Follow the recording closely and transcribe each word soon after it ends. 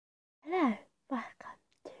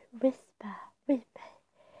whisper with me.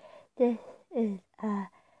 This is a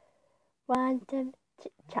random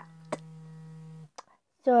chit chat.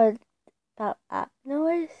 Sorry about that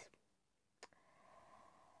noise.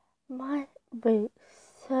 My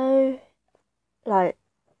week's so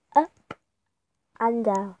up and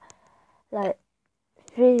down,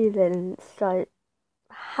 feelings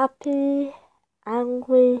happy,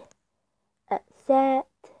 angry, upset,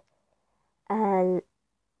 and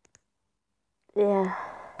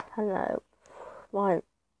I know, my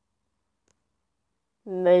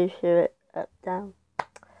mood up down.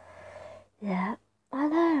 Yeah, I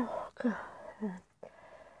know.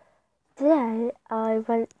 Today I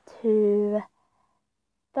went to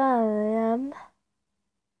Birmingham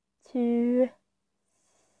to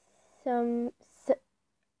some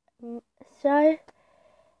show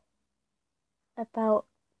about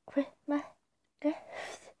Christmas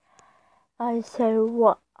gifts. I show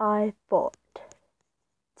what I bought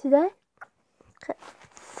today.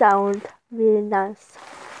 Sound really nice.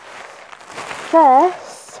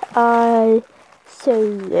 First, I show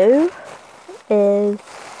you is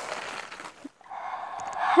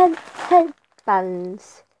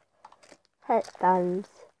headbands.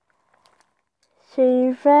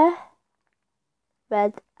 Silver,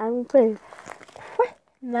 red and green.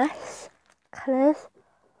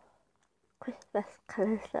 Christmas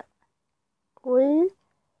colours. Green.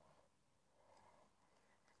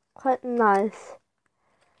 Quite nice.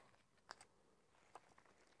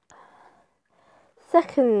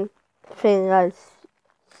 Second thing I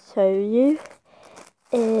show you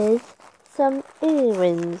is some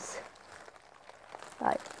earrings.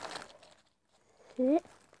 See it?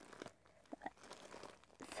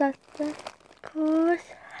 Santa Claus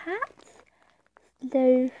hats,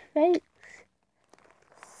 snowflakes,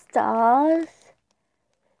 stars,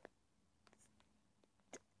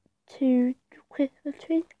 2 Christmas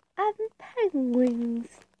trees, and penguins.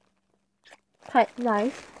 Quite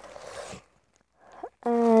nice.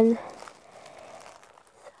 And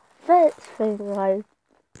first thing I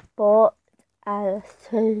bought and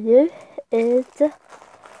show you is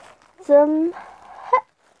some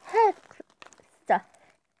head stuff,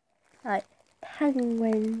 like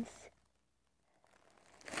penguins,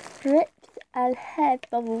 strips and hair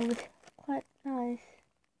bubbles. Quite nice.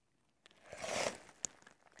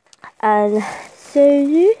 And show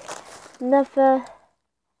you another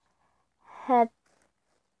hair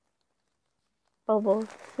bubbles.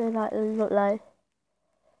 So they look like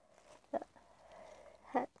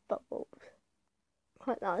head bubbles.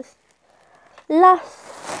 Quite nice. Last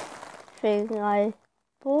thing I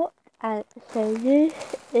bought and show you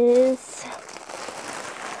is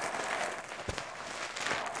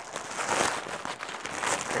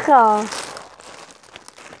car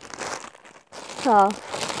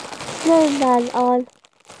snowman on.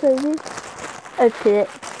 So you open it.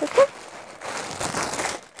 Okay.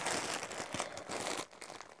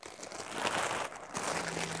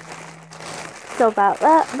 So about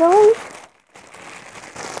that noise.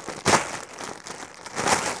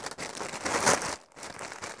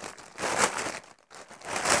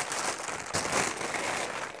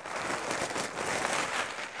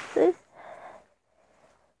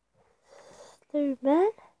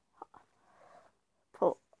 Snowman.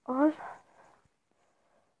 Put on.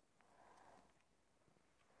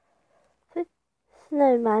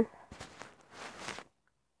 Snowman.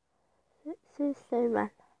 Snowman.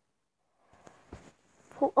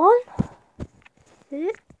 Put on.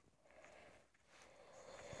 See?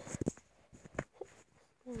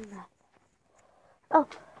 Snowman. Oh,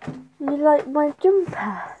 you like my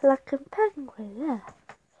jumper? Like a penguin, yeah.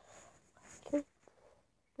 Okay.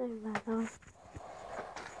 Snowman on.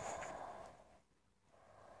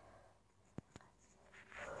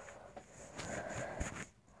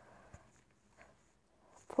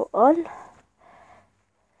 Put on.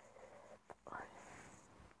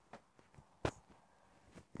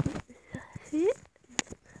 See it?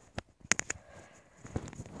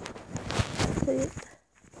 See it?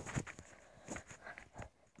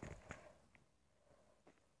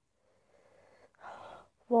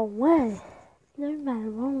 Wrong way.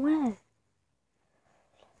 Snowman, wrong way.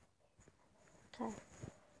 Okay.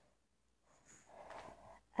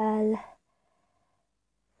 And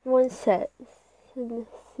one set to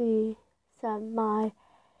see some of my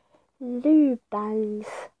blue bands.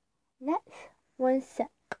 Next, one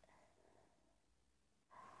sec.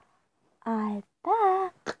 I'm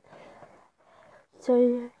back.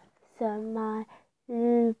 So some of my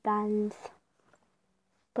blue bands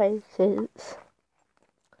bracelets.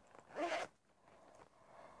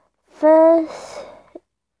 First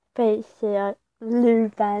bracelet, blue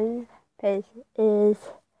band bracelet is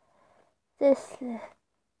This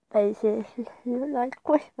basically look like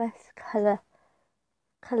Christmas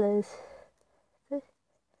colours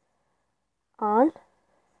on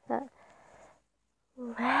that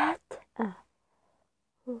red,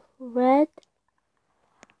 red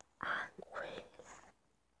and green.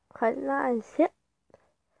 Quite nice, yeah.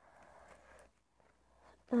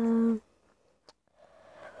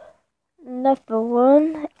 Another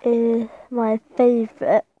one is my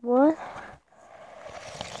favourite one.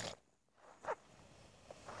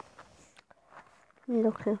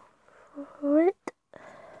 Looking for it.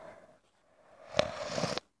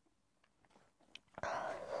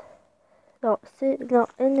 Not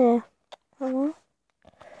in there. Come on.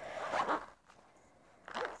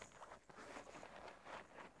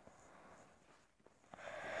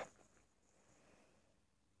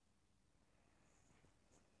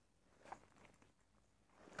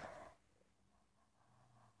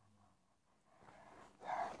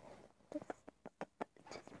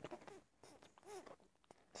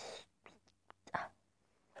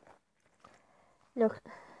 Look.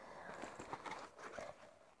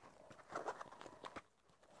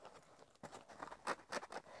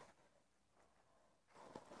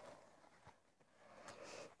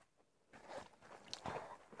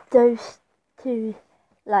 Those two,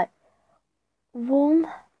 like warm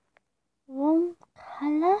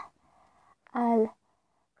colour and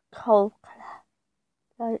cold colour,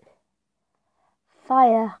 like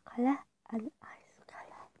fire colour and ice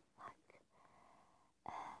colour,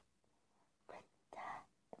 like winter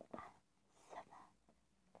and summer.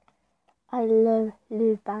 I love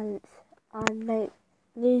blue bands. I make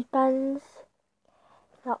blue bands,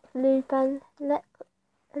 not blue band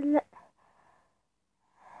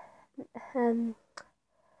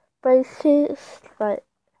bracelets, like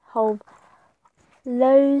hold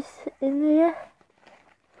loads in there.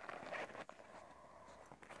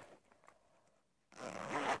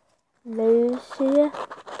 Loads here.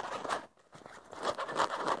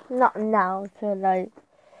 Not now, so like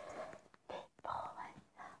people like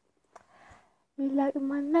that. You like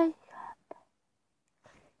my makeup?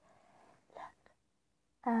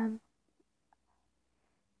 Look,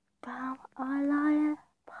 brown eyeliner,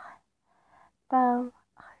 brown